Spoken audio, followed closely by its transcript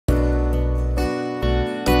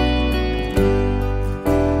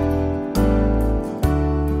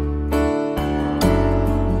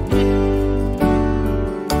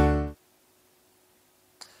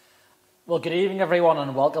Well, good evening, everyone,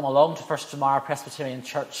 and welcome along to First Tomorrow Presbyterian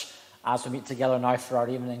Church as we meet together now for our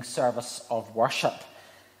evening service of worship.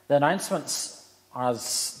 The announcements,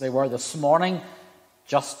 as they were this morning,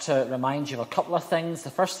 just to remind you of a couple of things. The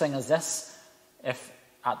first thing is this: if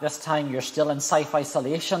at this time you're still in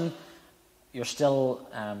self-isolation, you're still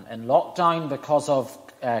in lockdown because of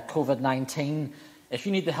COVID-19, if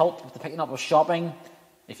you need the help with the picking up of shopping,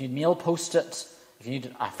 if you need mail post-it, if you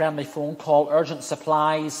need a friendly phone call, urgent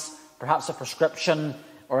supplies, perhaps a prescription,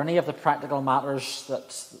 or any of the practical matters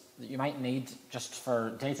that you might need just for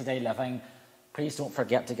day-to-day living, please don't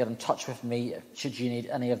forget to get in touch with me should you need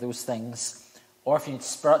any of those things. Or if you need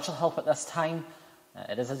spiritual help at this time,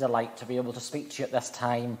 it is a delight to be able to speak to you at this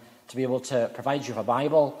time, to be able to provide you with a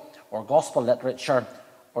Bible or gospel literature,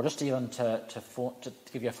 or just even to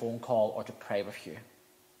give you a phone call or to pray with you.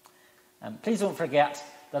 Please don't forget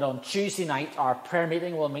that on Tuesday night our prayer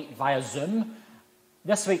meeting will meet via Zoom.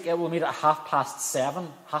 This week it will meet at 7:30,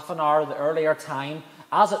 half an hour the earlier time,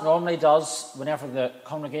 as it normally does whenever the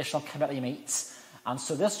congregational committee meets. And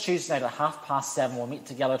so this Tuesday night at 7:30 we'll meet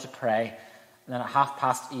together to pray. And then at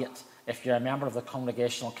 8:30, if you're a member of the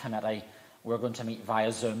congregational committee, we're going to meet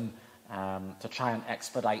via Zoom to try and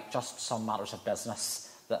expedite just some matters of business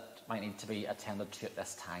that might need to be attended to at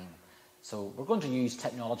this time. So we're going to use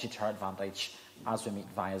technology to our advantage as we meet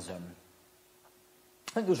via Zoom.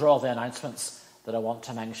 I think those are all the announcements that I want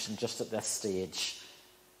to mention just at this stage.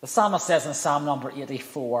 The psalmist says in Psalm number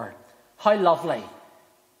 84, "How lovely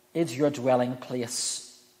is your dwelling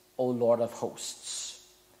place, O Lord of hosts.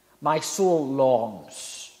 My soul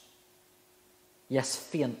longs, yes,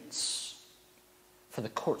 faints, for the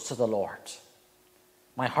courts of the Lord.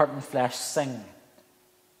 My heart and flesh sing.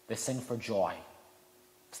 They sing for joy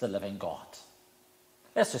to the living God."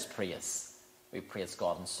 Let's just praise. We praise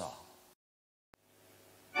God in song.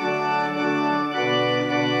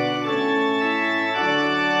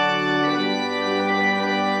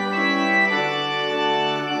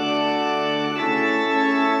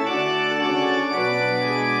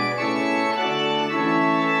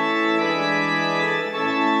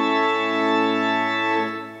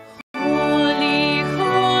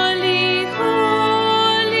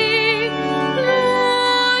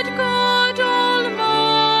 Lord God Almighty,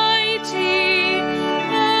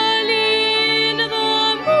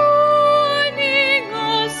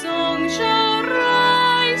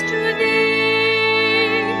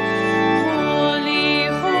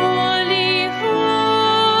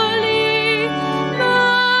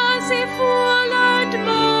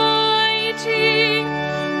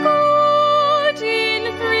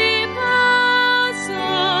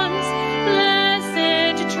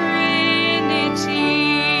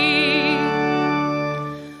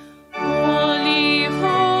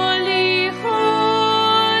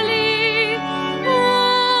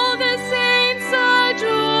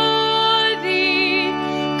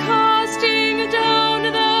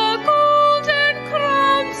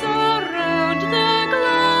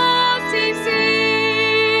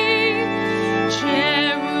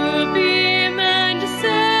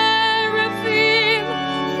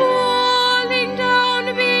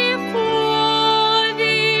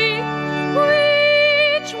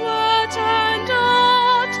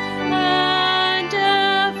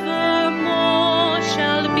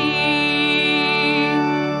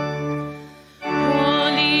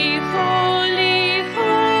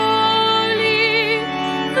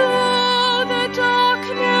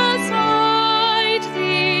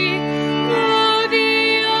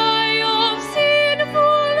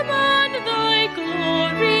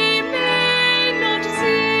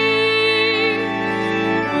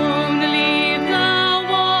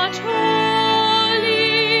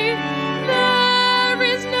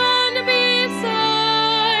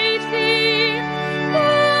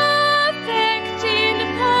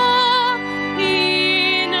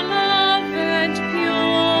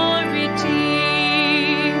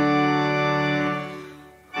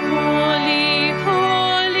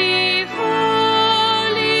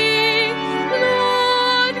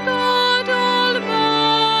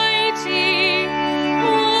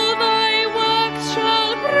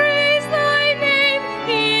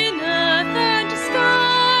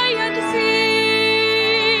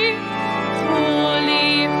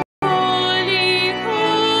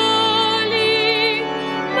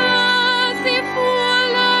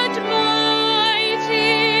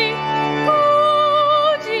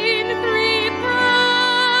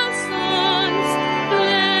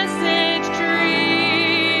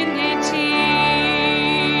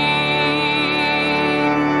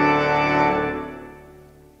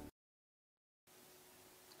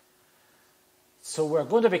 we're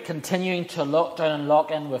going to be continuing to look down and lock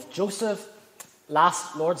in with Joseph.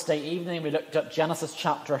 Last Lord's Day evening, we looked at Genesis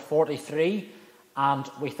chapter 43, and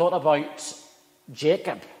we thought about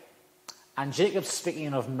Jacob. And Jacob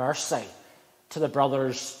speaking of mercy to the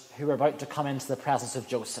brothers who were about to come into the presence of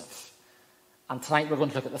Joseph. And tonight we're going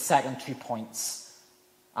to look at the second 2 points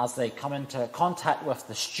as they come into contact with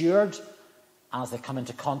the steward, as they come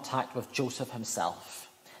into contact with Joseph himself.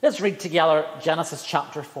 Let's read together Genesis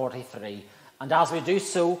chapter 43. And as we do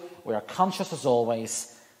so, we are conscious as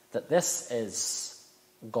always that this is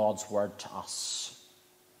God's word to us.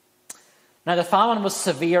 Now the famine was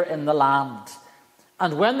severe in the land,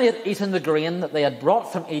 and when they had eaten the grain that they had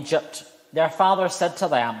brought from Egypt, their father said to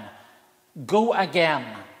them, "Go again,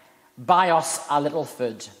 buy us a little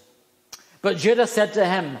food." But Judah said to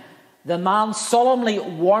him, "The man solemnly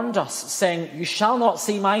warned us, saying, 'You shall not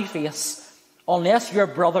see my face unless your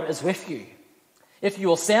brother is with you. If you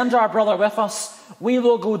will send our brother with us, we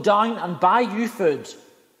will go down and buy you food.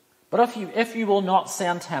 But if you will not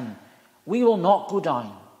send him, we will not go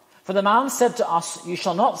down. For the man said to us, "You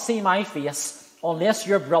shall not see my face unless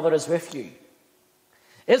your brother is with you."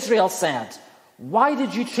 Israel said, "Why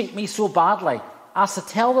did you treat me so badly as to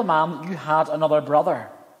tell the man you had another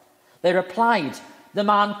brother?" They replied, "The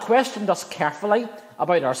man questioned us carefully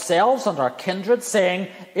about ourselves and our kindred, saying,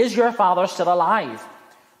 'Is your father still alive?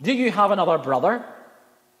 Do you have another brother?'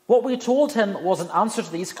 What we told him was an answer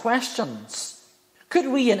to these questions. Could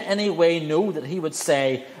we in any way know that he would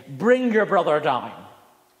say, 'Bring your brother down'?"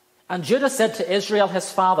 And Judah said to Israel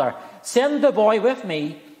his father, "Send the boy with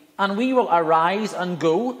me, and we will arise and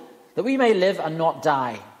go, that we may live and not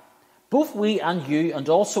die, both we and you, and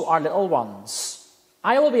also our little ones.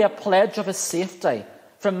 I will be a pledge of his safety.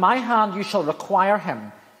 From my hand you shall require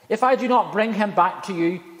him. If I do not bring him back to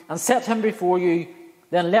you and set him before you,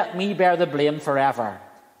 then let me bear the blame forever.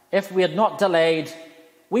 If we had not delayed,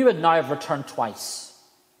 we would now have returned twice."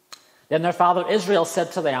 Then their father Israel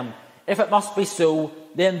said to them, "If it must be so,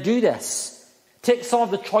 then do this. Take some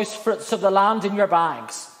of the choice fruits of the land in your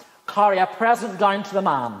bags. Carry a present down to the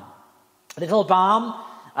man, a little balm,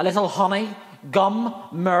 a little honey, gum,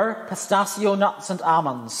 myrrh, pistachio nuts, and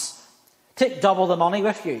almonds. Take double the money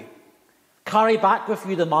with you. Carry back with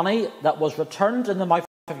you the money that was returned in the mouth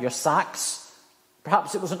of your sacks.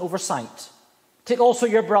 Perhaps it was an oversight. Take also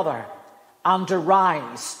your brother, and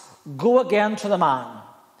arise, go again to the man.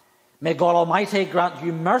 May God Almighty grant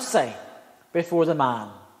you mercy before the man,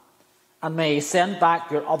 and may he send back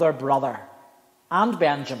your other brother and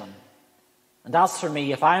Benjamin. And as for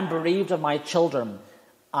me, if I am bereaved of my children,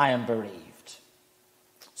 I am bereaved."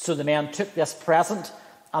 So the men took this present,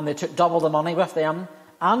 and they took double the money with them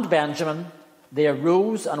and Benjamin. They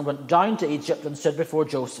arose and went down to Egypt and stood before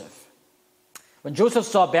Joseph. When Joseph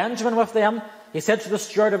saw Benjamin with them, he said to the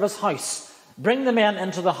steward of his house, "Bring the men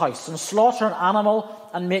into the house, and slaughter an animal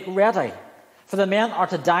and make ready, for the men are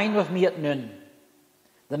to dine with me at noon."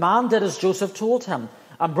 The man did as Joseph told him,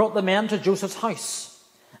 and brought the men to Joseph's house.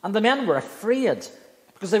 And the men were afraid,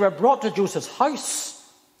 because they were brought to Joseph's house.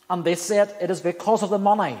 And they said, "It is because of the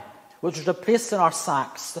money which was placed in our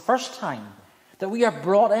sacks the first time that we are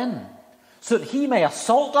brought in, so that he may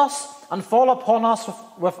assault us and fall upon us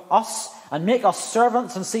with us and make us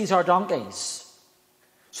servants and seize our donkeys."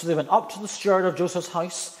 So they went up to the steward of Joseph's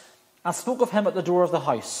house and spoke of him at the door of the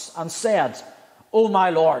house, and said, "O my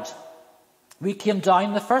lord, we came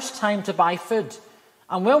down the first time to buy food,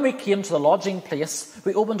 and when we came to the lodging place,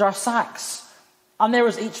 we opened our sacks, and there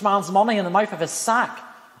was each man's money in the mouth of his sack,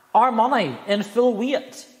 our money in full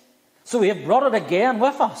weight. So we have brought it again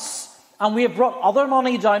with us, and we have brought other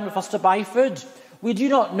money down with us to buy food. We do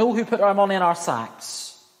not know who put our money in our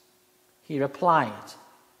sacks." He replied,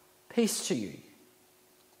 "Peace to you.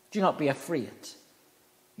 Do not be afraid.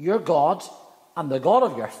 Your God and the God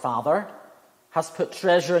of your father has put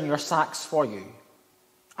treasure in your sacks for you.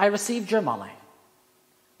 I received your money."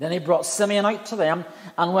 Then he brought Simeon out to them,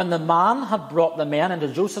 and when the man had brought the men into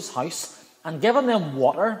Joseph's house and given them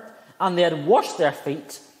water, and they had washed their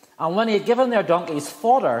feet, and when he had given their donkeys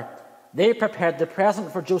fodder, they prepared the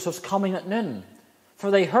present for Joseph's coming at noon,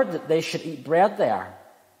 for they heard that they should eat bread there.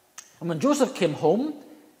 And when Joseph came home,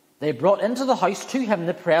 they brought into the house to him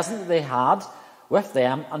the present that they had with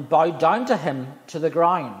them, and bowed down to him to the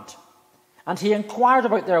ground. And he inquired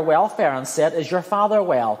about their welfare, and said, "Is your father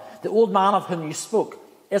well, the old man of whom you spoke?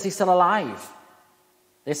 Is he still alive?"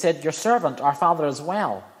 They said, "Your servant, our father, is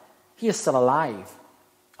well. He is still alive."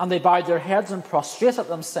 And they bowed their heads and prostrated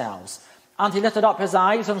themselves. And he lifted up his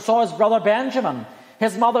eyes and saw his brother Benjamin,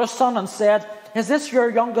 his mother's son, and said, "Is this your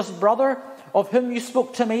youngest brother, of whom you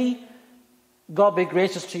spoke to me? God be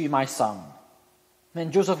gracious to you, my son."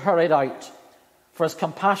 Then Joseph hurried out, for his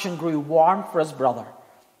compassion grew warm for his brother,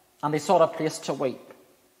 and he sought a place to weep.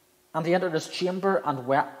 And he entered his chamber and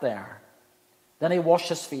wept there. Then he washed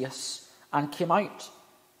his face and came out.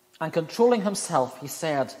 And controlling himself, he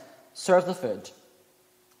said, "Serve the food."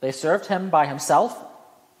 They served him by himself,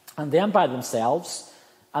 and them by themselves,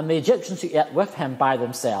 and the Egyptians who ate with him by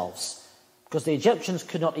themselves, because the Egyptians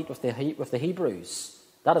could not eat with the Hebrews.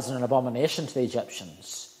 That is an abomination to the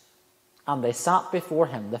Egyptians. And they sat before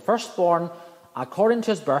him, the firstborn according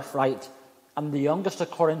to his birthright, and the youngest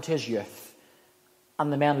according to his youth.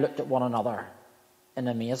 And the men looked at one another in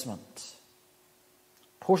amazement.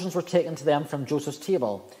 Portions were taken to them from Joseph's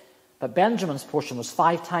table, but Benjamin's portion was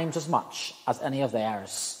 5 times as much as any of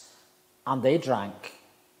theirs. And they drank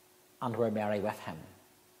and were merry with him.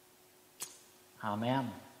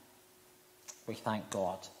 Amen. We thank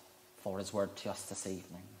God for his word to us this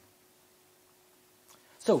evening.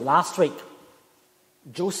 So last week,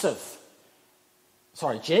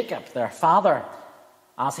 Jacob, their father,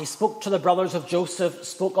 as he spoke to the brothers of Joseph,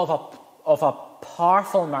 spoke of a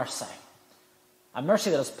powerful mercy. A mercy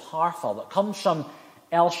that is powerful, that comes from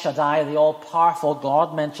El Shaddai, the all-powerful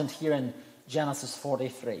God mentioned here in Genesis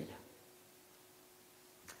 43.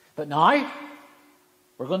 But now,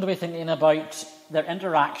 we're going to be thinking about their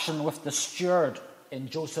interaction with the steward in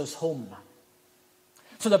Joseph's home.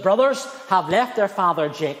 So the brothers have left their father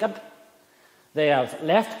Jacob. They have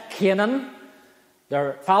left Canaan.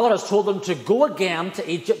 Their father has told them to go again to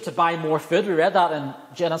Egypt to buy more food. We read that in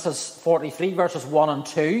Genesis 43, verses 1 and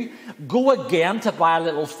 2. Go again to buy a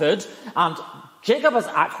little food. And Jacob has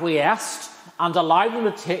acquiesced and allowed them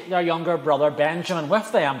to take their younger brother Benjamin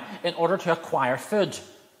with them in order to acquire food.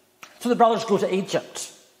 So the brothers go to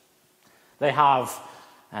Egypt. They have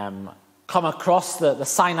come across the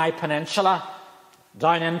Sinai Peninsula,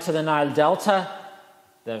 down into the Nile Delta.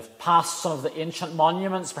 They've passed some of the ancient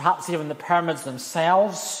monuments, perhaps even the pyramids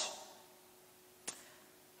themselves.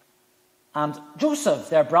 And Joseph,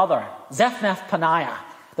 their brother, Zephnath-Paneah,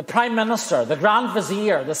 the prime minister, the grand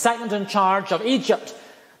vizier, the second in charge of Egypt,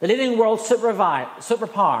 the leading world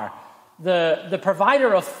superpower, the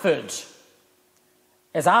provider of food,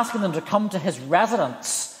 is asking them to come to his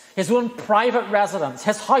residence, his own private residence,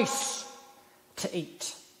 his house, to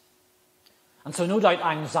eat. And so no doubt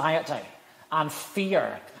anxiety and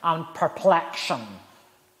fear and perplexion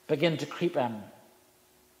begin to creep in.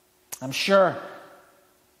 I'm sure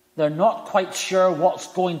they're not quite sure what's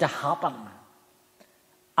going to happen.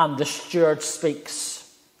 And the steward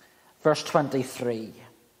speaks. Verse 23.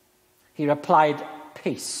 He replied,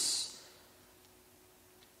 "Peace."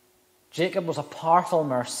 Jacob was a powerful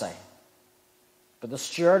mercy, but the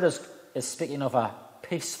steward is speaking of a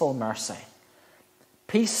peaceful mercy.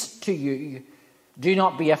 "Peace to you. Do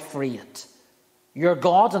not be afraid. Your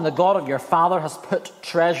God and the God of your father has put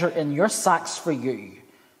treasure in your sacks for you.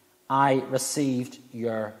 I received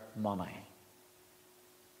your money."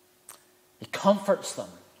 He comforts them.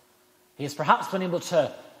 He has perhaps been able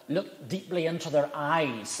to look deeply into their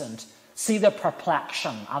eyes and see the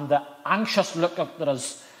perplexion and the anxious look that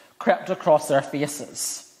has crept across their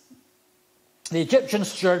faces. The Egyptian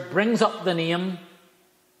steward brings up the name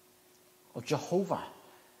of Jehovah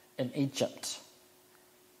in Egypt.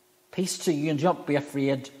 "Peace to you, and do not be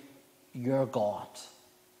afraid, your God."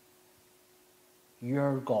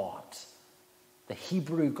 Your God. The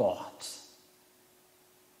Hebrew God.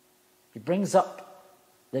 He brings up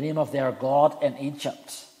the name of their God in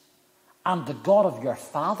Egypt. "And the God of your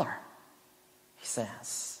father," he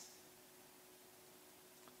says.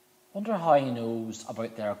 Wonder how he knows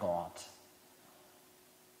about their God.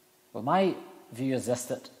 Well, my view is this,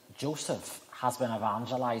 that Joseph has been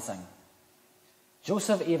evangelizing.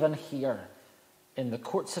 Joseph, even here in the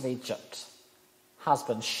courts of Egypt, has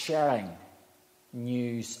been sharing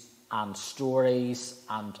news and stories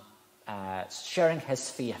and sharing his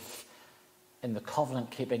faith in the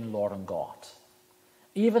covenant-keeping Lord and God.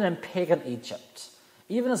 Even in pagan Egypt,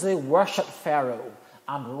 even as they worship Pharaoh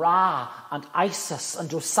and Ra and Isis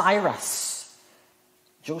and Osiris,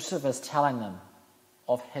 Joseph is telling them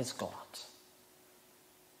of his God.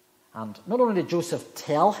 And not only did Joseph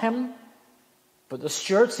tell him, but the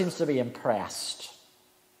steward seems to be impressed.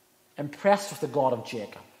 Impressed with the God of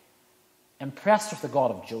Jacob. Impressed with the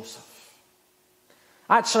God of Joseph.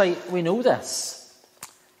 Actually, we know this.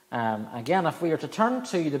 Again, if we were to turn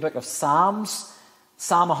to the book of Psalms,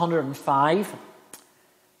 Psalm 105,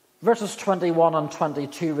 verses 21 and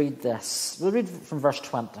 22 read this. We'll read from verse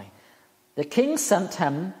 20. "The king sent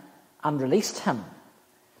him and released him.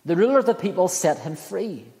 The ruler of the people set him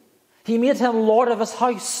free. He made him lord of his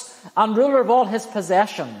house and ruler of all his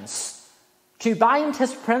possessions, to bind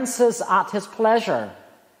his princes at his pleasure,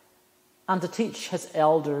 and to teach his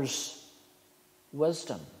elders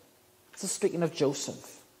wisdom. This is speaking of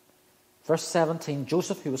Joseph. Verse 17,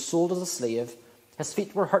 Joseph, who was sold as a slave, his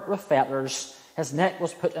feet were hurt with fetters, his neck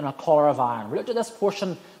was put in a collar of iron. We looked at this portion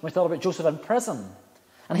when we thought about Joseph in prison.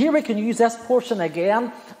 And here we can use this portion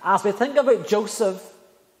again as we think about Joseph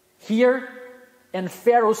here in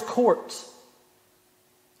Pharaoh's court,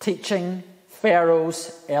 teaching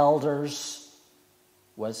Pharaoh's elders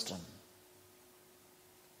wisdom.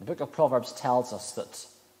 The book of Proverbs tells us that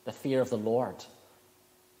the fear of the Lord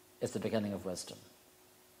is the beginning of wisdom.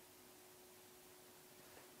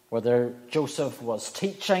 Whether Joseph was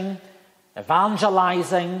teaching,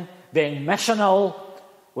 evangelizing, being missional,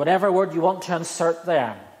 whatever word you want to insert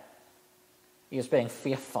there, he is being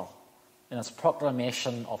faithful in his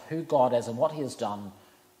proclamation of who God is and what he has done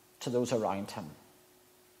to those around him.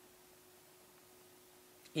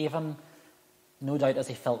 Even, no doubt, as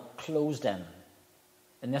he felt closed in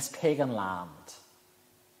this pagan land,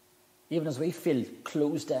 even as we feel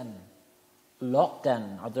closed in, locked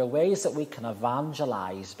in, are there ways that we can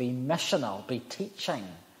evangelize, be missional, be teaching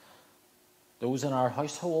those in our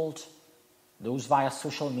household, those via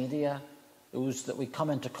social media, those that we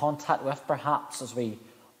come into contact with perhaps as we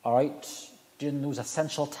are out doing those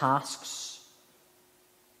essential tasks?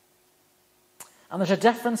 And there's a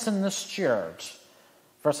difference in the steward,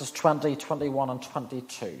 verses 20, 21 and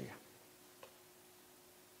 22.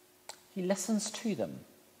 He listens to them.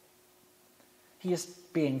 He is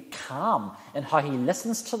being calm in how he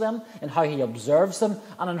listens to them, in how he observes them,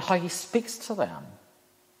 and in how he speaks to them.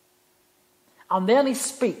 And then he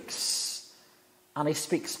speaks, and he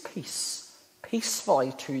speaks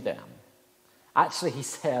peacefully to them. Actually, he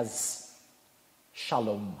says,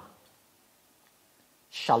 Shalom.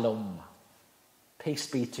 Shalom. Peace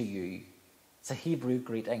be to you. It's a Hebrew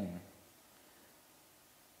greeting.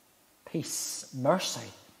 Peace, mercy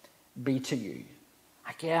be to you.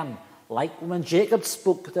 Again, like when Jacob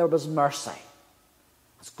spoke, there was mercy.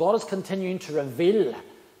 As God is continuing to reveal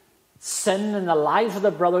sin in the lives of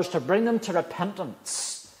the brothers to bring them to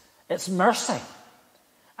repentance, it's mercy.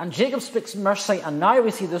 And Jacob speaks mercy, and now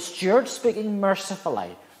we see the steward speaking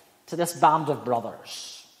mercifully to this band of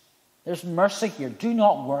brothers. There's mercy here. Do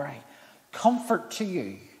not worry. Comfort to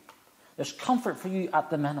you. There's comfort for you at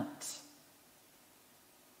the minute.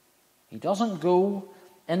 He doesn't go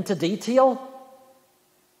into detail,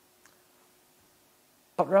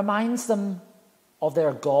 but reminds them of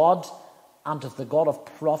their God and of the God of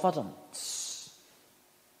providence.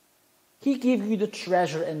 He gave you the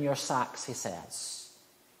treasure in your sacks, he says.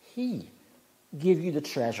 He gave you the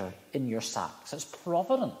treasure in your sacks. It's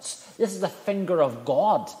providence. This is the finger of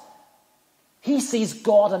God. He sees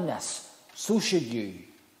God in this. So should you.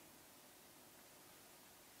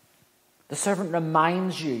 The servant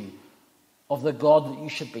reminds you of the God that you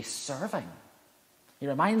should be serving. He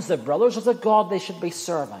reminds the brothers of the God they should be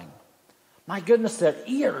serving. My goodness, their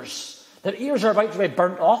ears are about to be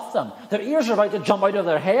burnt off them. Their ears are about to jump out of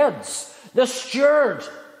their heads. The steward,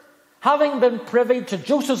 having been privy to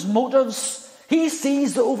Joseph's motives, he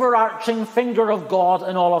sees the overarching finger of God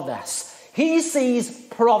in all of this. He sees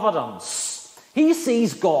providence. He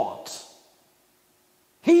sees God.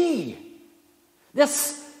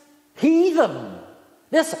 This heathen,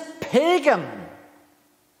 this pagan,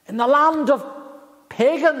 in the land of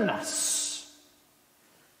paganness,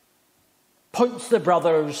 points the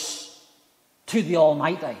brothers to the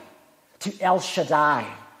Almighty, to El Shaddai,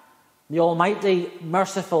 the Almighty,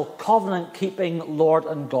 merciful, covenant-keeping Lord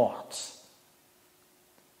and God.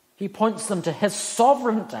 He points them to his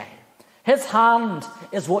sovereignty. His hand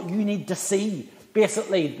is what you need to see.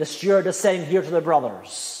 Basically, the steward is saying here to the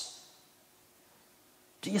brothers.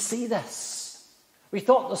 Do you see this? We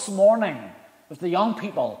thought this morning with the young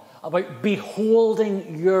people about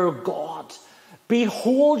beholding your God.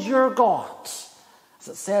 Behold your God, as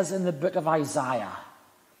it says in the book of Isaiah.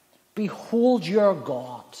 Behold your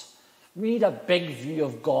God. We need a big view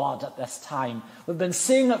of God at this time. We've been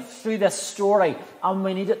seeing it through this story, and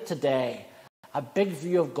we need it today. A big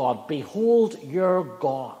view of God. Behold your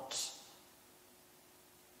God.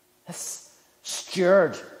 This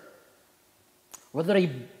steward, whether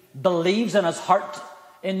he believes in his heart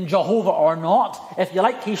in Jehovah or not, if you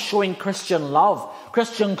like, he's showing Christian love,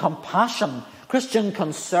 Christian compassion, Christian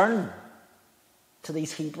concern to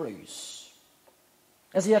these Hebrews.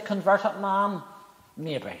 Is he a converted man?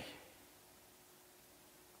 Maybe.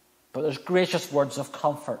 But there's gracious words of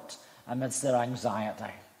comfort amidst their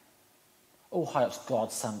anxiety. Oh, how it's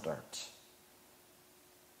God-centered.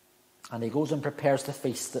 And he goes and prepares the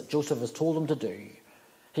feast that Joseph has told him to do.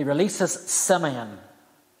 He releases Simeon.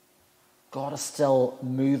 God is still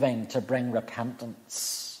moving to bring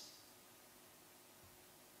repentance.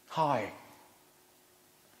 How?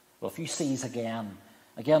 Well, if you seize again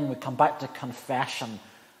we come back to confession.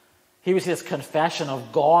 Here we see this confession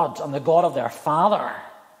of God and the God of their father.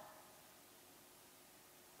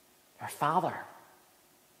 Their father.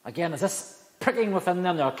 Again, is this pricking within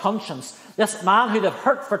them their conscience? This man who they've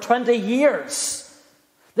hurt for 20 years.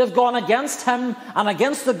 They've gone against him and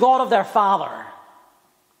against the God of their father.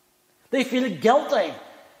 They feel guilty.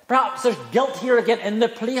 Perhaps there's guilt here again in the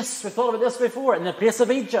place. We thought about this before. In the place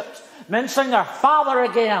of Egypt. Mentioning their father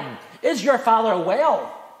again. Is your father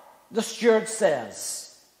well? The steward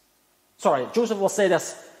says. Sorry, Joseph will say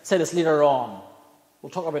this later on. We'll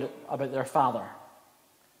talk about their father.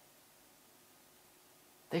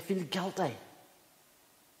 They feel guilty.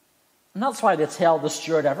 And that's why they tell the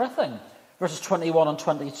steward everything. Verses 21 and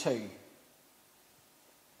 22.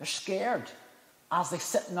 They're scared as they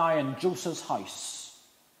sit now in Joseph's house.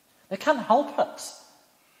 They can't help it.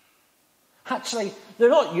 Actually, they're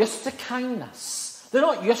not used to kindness. They're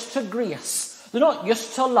not used to grace. They're not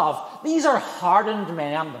used to love. These are hardened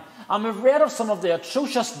men. And we've read of some of the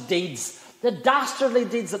atrocious deeds, the dastardly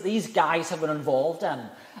deeds that these guys have been involved in.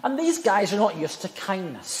 And these guys are not used to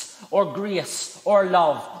kindness or grace or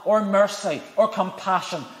love or mercy or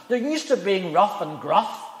compassion. They're used to being rough and gruff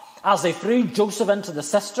as they threw Joseph into the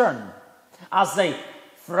cistern, as they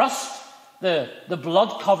thrust the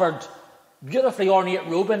blood-covered, beautifully ornate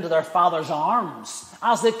robe into their father's arms,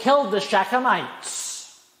 as they killed the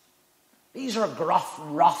Shechemites. These are gruff,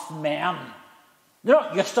 rough men. They're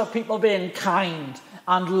not used to people being kind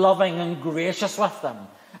and loving and gracious with them.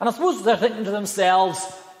 And I suppose they're thinking to themselves,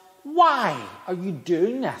 why are you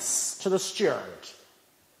doing this to the steward?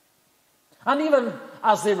 And even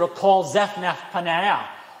as they recall Zephnath-Paneah,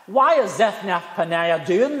 why is Zephnath-Paneah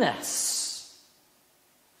doing this?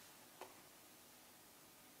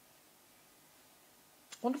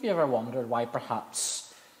 I wonder if you ever wondered why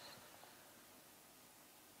perhaps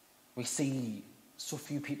we see so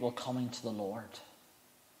few people coming to the Lord.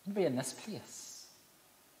 Maybe in this place.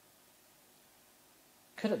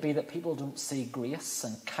 Could it be that people don't see grace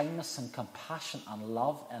and kindness and compassion and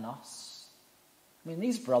love in us? I mean,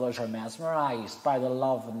 these brothers are mesmerized by the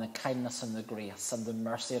love and the kindness and the grace and the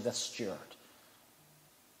mercy of this steward.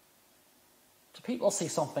 Do people see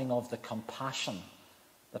something of the compassion,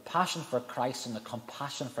 the passion for Christ and the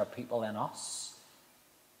compassion for people in us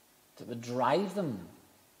that would drive them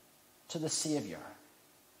to the Saviour?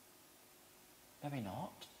 Maybe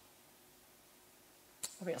not.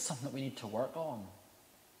 Maybe it's something that we need to work on.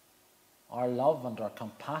 Our love and our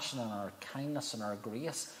compassion and our kindness and our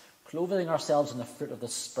grace, clothing ourselves in the fruit of the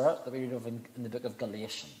Spirit that we read of in the book of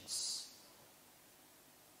Galatians.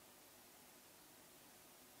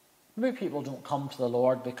 Maybe people don't come to the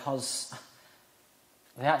Lord because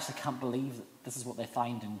they actually can't believe that this is what they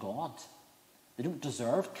find in God. They don't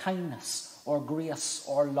deserve kindness or grace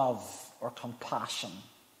or love or compassion.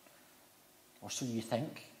 Or so you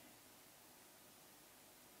think.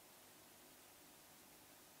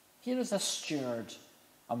 Here is this steward,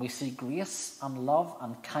 and we see grace and love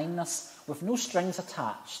and kindness with no strings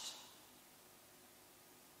attached.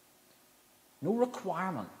 No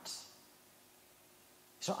requirement.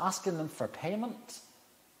 He's not asking them for payment.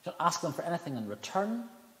 He's not asking them for anything in return. And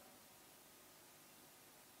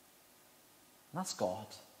that's God.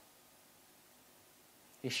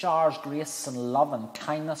 He showers grace and love and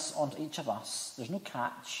kindness onto each of us. There's no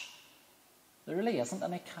catch. There really isn't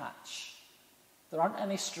any catch. There aren't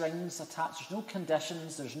any strings attached. There's no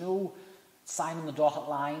conditions. There's no sign on the dotted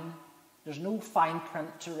line. There's no fine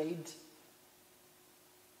print to read.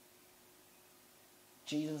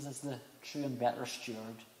 Jesus is the true and better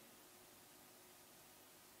steward.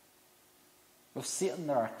 With Satan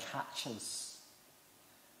there are catches.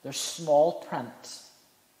 There's small print.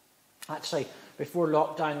 Actually, before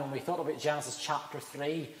lockdown, when we thought about Genesis chapter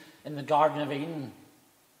 3 in the Garden of Eden,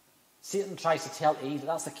 Satan tries to tell Eve that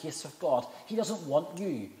that's the case with God. He doesn't want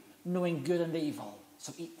you knowing good and evil,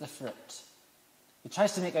 so eat the fruit. He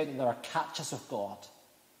tries to make out that there are catches with God.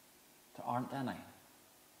 There aren't any.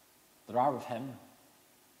 There are with him,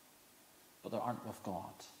 but there aren't with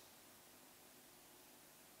God.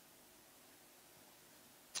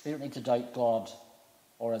 We don't need to doubt God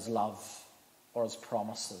or his love or his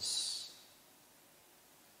promises.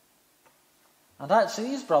 And actually,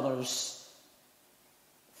 these brothers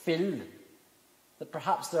feel that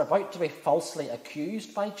perhaps they're about to be falsely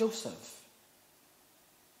accused by Joseph.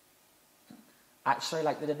 Actually,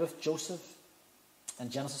 like they did with Joseph in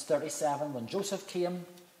Genesis 37, when Joseph came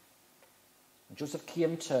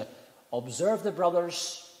to observe the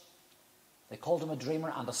brothers, they called him a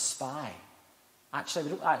dreamer and a spy. Actually,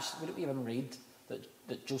 we don't even read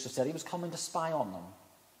that Joseph said he was coming to spy on them.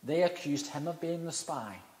 They accused him of being the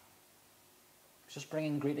spy. He was just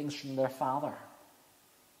bringing greetings from their father.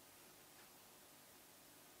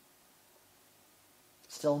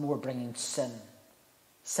 Still more bringing sin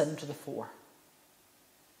to the fore.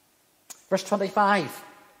 Verse 25.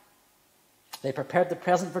 They prepared the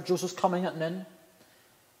present for Joseph's coming at noon.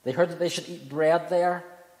 They heard that they should eat bread there.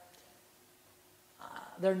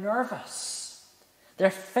 They're nervous.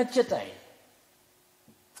 They're fidgety.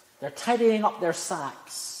 They're tidying up their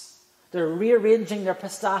sacks. They're rearranging their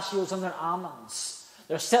pistachios and their almonds.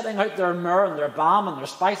 They're setting out their myrrh and their balm and their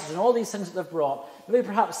spices and all these things that they've brought. Maybe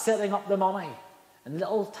perhaps setting up the money in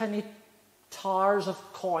little tiny towers of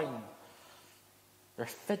coin. They're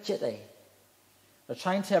fidgety. They're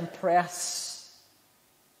trying to impress,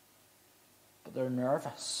 but they're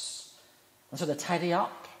nervous. And so they tidy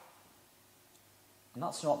up. And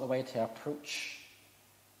that's not the way to approach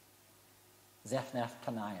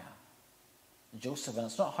Zephnath-Paneah, Joseph. And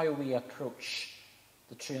it's not how we approach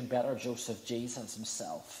the true and better Joseph, Jesus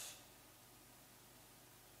himself.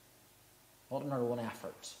 Not in our own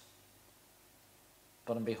effort,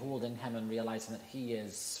 but in beholding him and realizing that he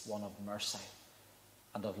is one of mercy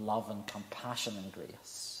and of love and compassion and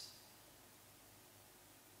grace.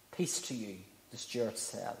 Peace to you, the steward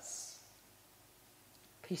says.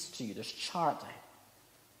 Peace to you. There's charity.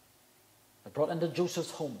 They're brought into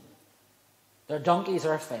Joseph's home. Their donkeys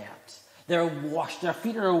are fed. They're washed. Their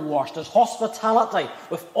feet are washed. There's hospitality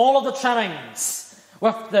with all of the trimmings.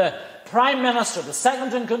 With the prime minister, the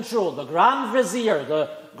second in control, the grand vizier, the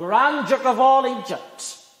grand duke of all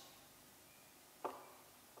Egypt.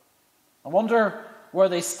 I wonder, were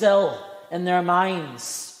they still in their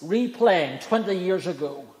minds replaying 20 years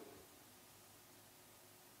ago?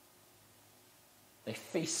 They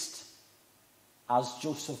feast as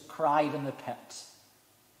Joseph cried in the pit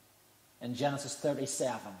in Genesis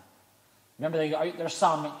 37. Remember, they got out their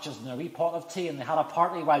sandwiches and their wee pot of tea and they had a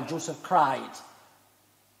party while Joseph cried.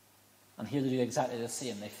 And here they do exactly the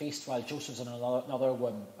same. They feast while Joseph's in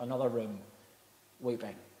another room weeping.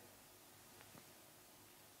 I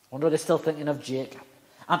wonder, are they still thinking of Jacob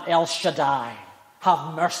and El Shaddai?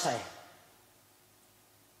 Have mercy.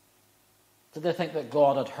 Did they think that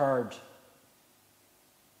God had heard?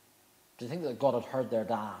 Do you think that God had heard their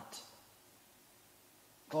dad?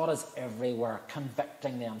 God is everywhere,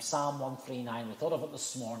 convicting them. Psalm 139, we thought of it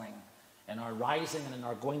this morning, in our rising and in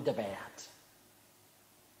our going to bed. Have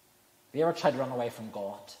you ever tried to run away from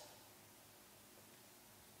God?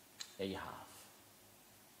 Yeah, you have.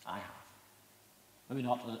 I have. Maybe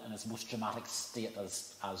not in its most dramatic state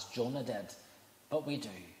as Jonah did, but we do.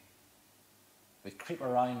 We creep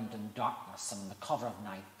around in darkness and in the cover of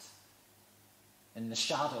night, in the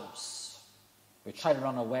shadows. We try to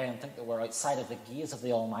run away and think that we're outside of the gaze of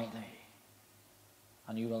the Almighty.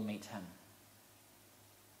 And you will meet him,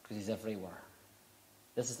 because he's everywhere.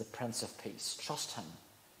 This is the Prince of Peace. Trust him.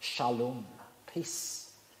 Shalom.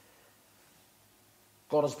 Peace.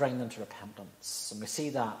 God is bringing them to repentance. And we see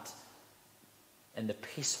that in the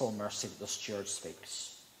peaceful mercy that the steward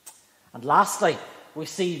speaks. And lastly, we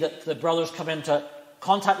see that the brothers come into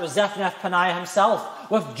contact with Zephnath-Paneah himself,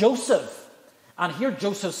 with Joseph. And here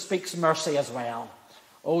Joseph speaks mercy as well.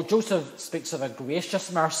 Oh, Joseph speaks of a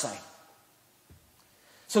gracious mercy.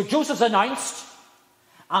 So Joseph's announced,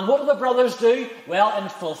 and what do the brothers do? Well, in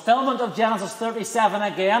fulfillment of Genesis 37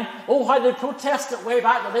 again, oh, how they protested way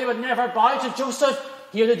back that they would never bow to Joseph.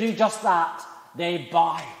 Here they do just that. They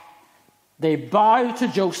bow. They bow to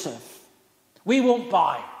Joseph. We won't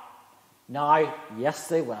bow. Now, yes,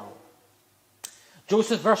 they will.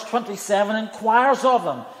 Joseph, verse 27, inquires of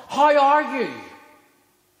them, how are you?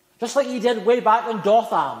 Just like he did way back in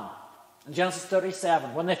Dothan, in Genesis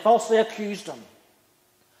 37, when they falsely accused him.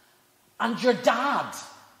 And your dad,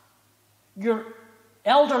 your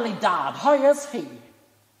elderly dad, how is he?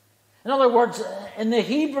 In other words, in the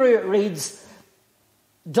Hebrew it reads,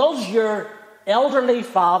 does your elderly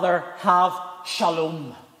father have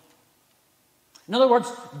shalom? In other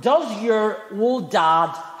words, does your old dad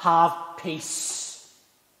have peace?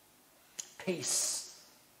 Peace.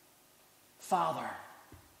 Father.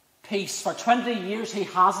 Peace. For 20 years he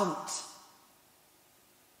hasn't.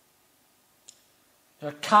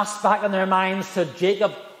 They're cast back in their minds to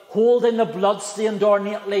Jacob holding the bloodstained,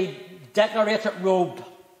 ornately decorated robe.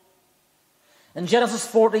 In Genesis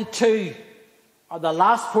 42, or the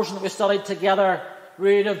last portion that we studied together,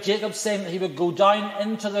 read of Jacob saying that he would go down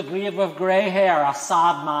into the grave with grey hair, a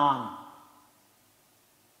sad man.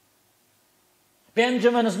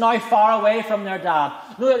 Benjamin is now far away from their dad.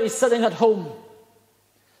 Know that he's sitting at home,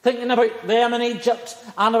 thinking about them in Egypt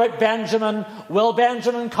and about Benjamin. Will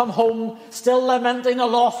Benjamin come home? Still lamenting the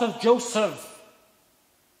loss of Joseph.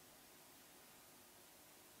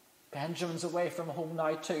 Benjamin's away from home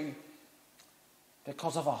now too,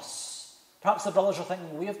 because of us. Perhaps the brothers are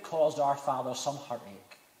thinking, we have caused our father some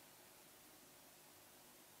heartache.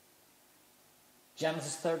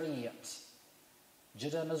 Genesis 38,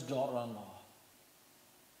 Judah and his daughter-in-law.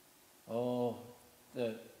 Oh,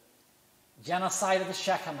 the genocide of the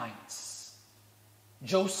Shechemites.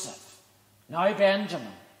 Joseph, now Benjamin.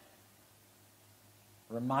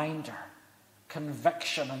 Reminder,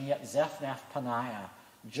 conviction, and yet Zephnath Paneah.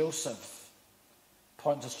 Joseph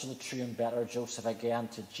points us to the true and better Joseph again,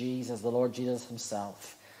 to Jesus, the Lord Jesus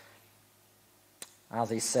himself.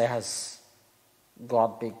 As he says,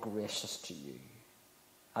 God be gracious to you.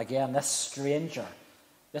 Again, this stranger,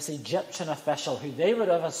 this Egyptian official who they would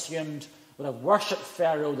have assumed would have worshipped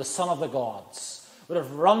Pharaoh, the son of the gods, would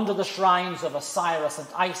have run to the shrines of Osiris and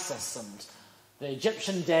Isis and the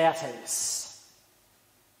Egyptian deities.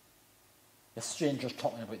 The stranger's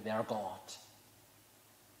talking about their God.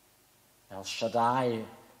 El Shaddai,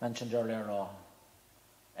 mentioned earlier on.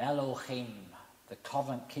 Elohim, the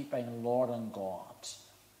covenant-keeping Lord and God.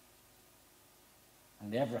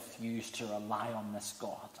 And they've refused to rely on this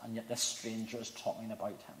God, and yet this stranger is talking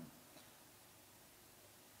about him.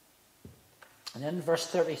 And in verse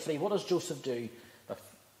 33, what does Joseph do?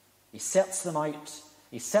 He sets them out.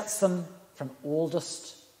 He sets them from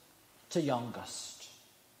oldest to youngest.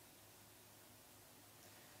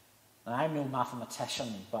 Now, I'm no mathematician,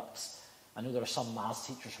 but I know there are some maths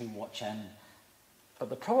teachers who watch in. But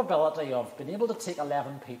the probability of being able to take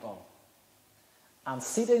 11 people and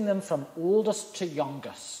seating them from oldest to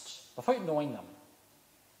youngest, without knowing them,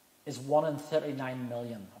 is 1 in 39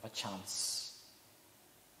 million of a chance.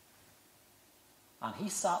 And he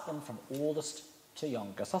sat them from oldest to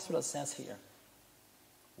youngest. That's what it says here.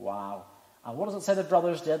 Wow. And what does it say the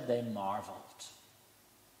brothers did? They marveled.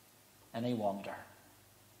 Any wonder?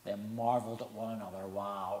 They marveled at one another.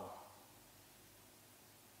 Wow.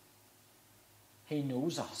 He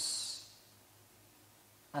knows us.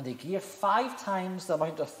 And he gave 5 times the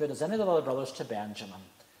amount of food as any of the other brothers to Benjamin.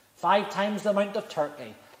 5 times the amount of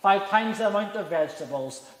turkey. 5 times the amount of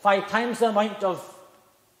vegetables. 5 times the amount of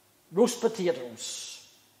roast potatoes.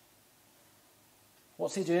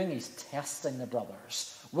 What's he doing? He's testing the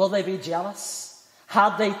brothers. Will they be jealous?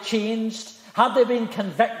 Had they changed? Had they been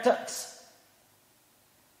convicted?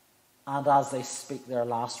 And as they speak their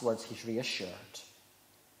last words, he's reassured.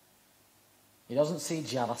 He doesn't see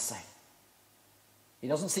jealousy. He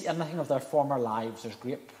doesn't see anything of their former lives. There's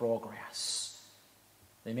great progress.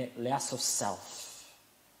 They make less of self.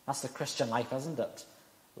 That's the Christian life, isn't it?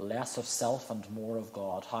 Less of self and more of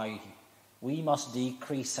God. How we must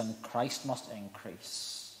decrease and Christ must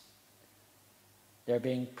increase. They're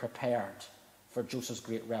being prepared for Joseph's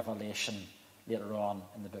great revelation later on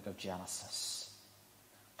in the book of Genesis.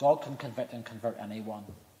 God can convict and convert anyone.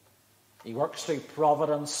 He works through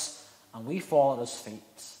providence and we fall at his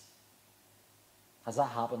feet. Has that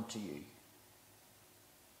happened to you?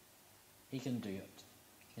 He can do it.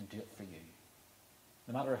 He can do it for you.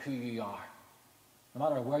 No matter who you are, no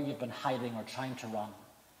matter where you've been hiding or trying to run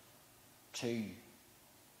to,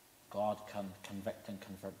 God can convict and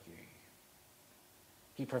convert you.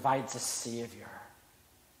 He provides a Saviour.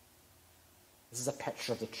 This is a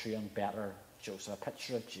picture of the true and better Joseph, a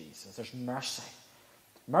picture of Jesus. There's mercy.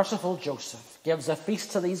 Merciful Joseph gives a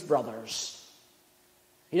feast to these brothers.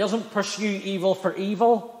 He doesn't pursue evil for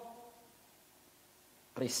evil,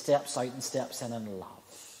 but he steps out and steps in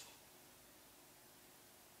love.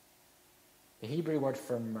 The Hebrew word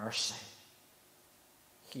for mercy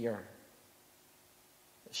here,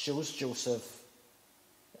 it shows Joseph,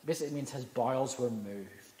 it basically means his bowels were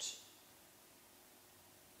moved.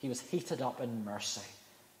 He was heated up in mercy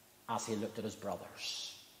as he looked at his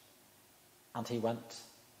brothers. And he went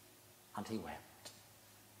and he wept.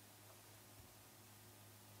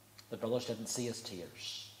 The brothers didn't see his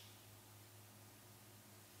tears.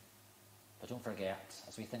 But don't forget,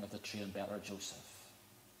 as we think of the true and better Joseph,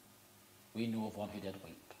 we know of one who did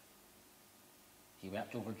weep. He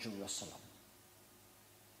wept over Jerusalem.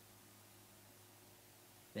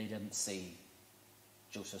 They didn't see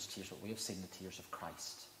Joseph's tears, but we have seen the tears of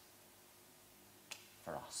Christ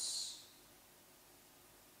for us.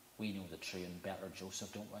 We know the true and better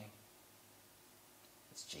Joseph, don't we?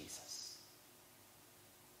 It's Jesus.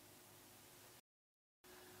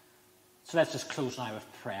 So let's just close now with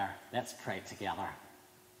prayer. Let's pray together.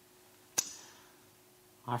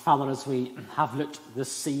 Our Father, as we have looked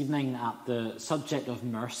this evening at the subject of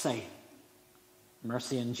mercy,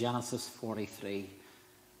 mercy in Genesis 43,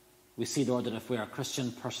 we see, Lord, that if we are a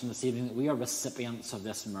Christian person this evening, that we are recipients of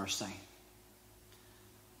this mercy.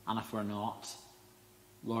 And if we're not,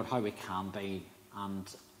 Lord, how we can be. And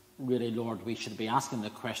really, Lord, we should be asking the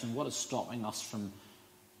question, what is stopping us from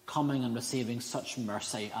coming and receiving such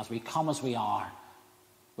mercy as we come as we are,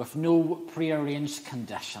 with no prearranged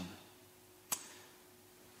condition?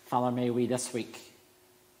 Father, may we this week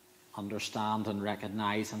understand and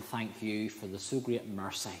recognise and thank you for the so great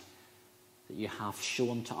mercy that you have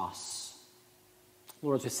shown to us.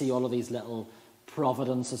 Lord, as we see all of these little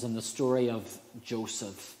providences in the story of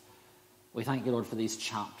Joseph, we thank you, Lord, for these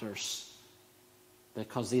chapters,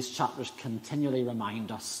 because these chapters continually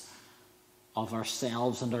remind us of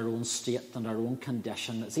ourselves and our own state and our own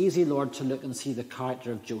condition. It's easy, Lord, to look and see the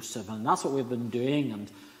character of Joseph, and that's what we've been doing. And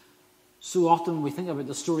so often when we think about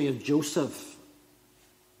the story of Joseph,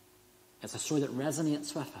 it's a story that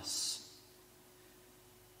resonates with us.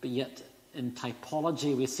 But yet, in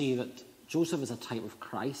typology, we see that Joseph is a type of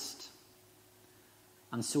Christ.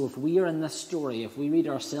 And so if we are in this story, if we read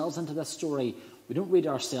ourselves into this story, we don't read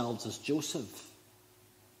ourselves as Joseph.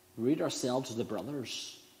 We read ourselves as the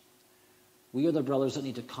brothers. We are the brothers that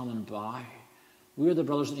need to come and bow. We are the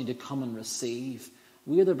brothers that need to come and receive.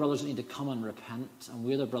 We are the brothers that need to come and repent. And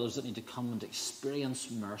we are the brothers that need to come and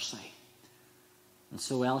experience mercy. And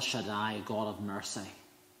so El Shaddai, God of mercy,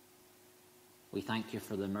 we thank you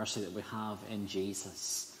for the mercy that we have in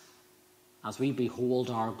Jesus. As we behold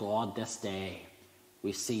our God this day,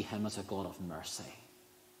 we see him as a God of mercy.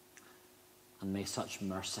 And may such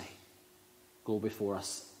mercy go before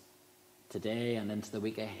us today and into the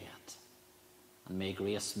week ahead. And may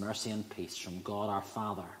grace, mercy, and peace from God our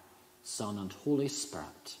Father, Son, and Holy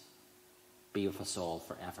Spirit be with us all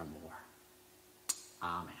forevermore.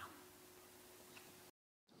 Amen.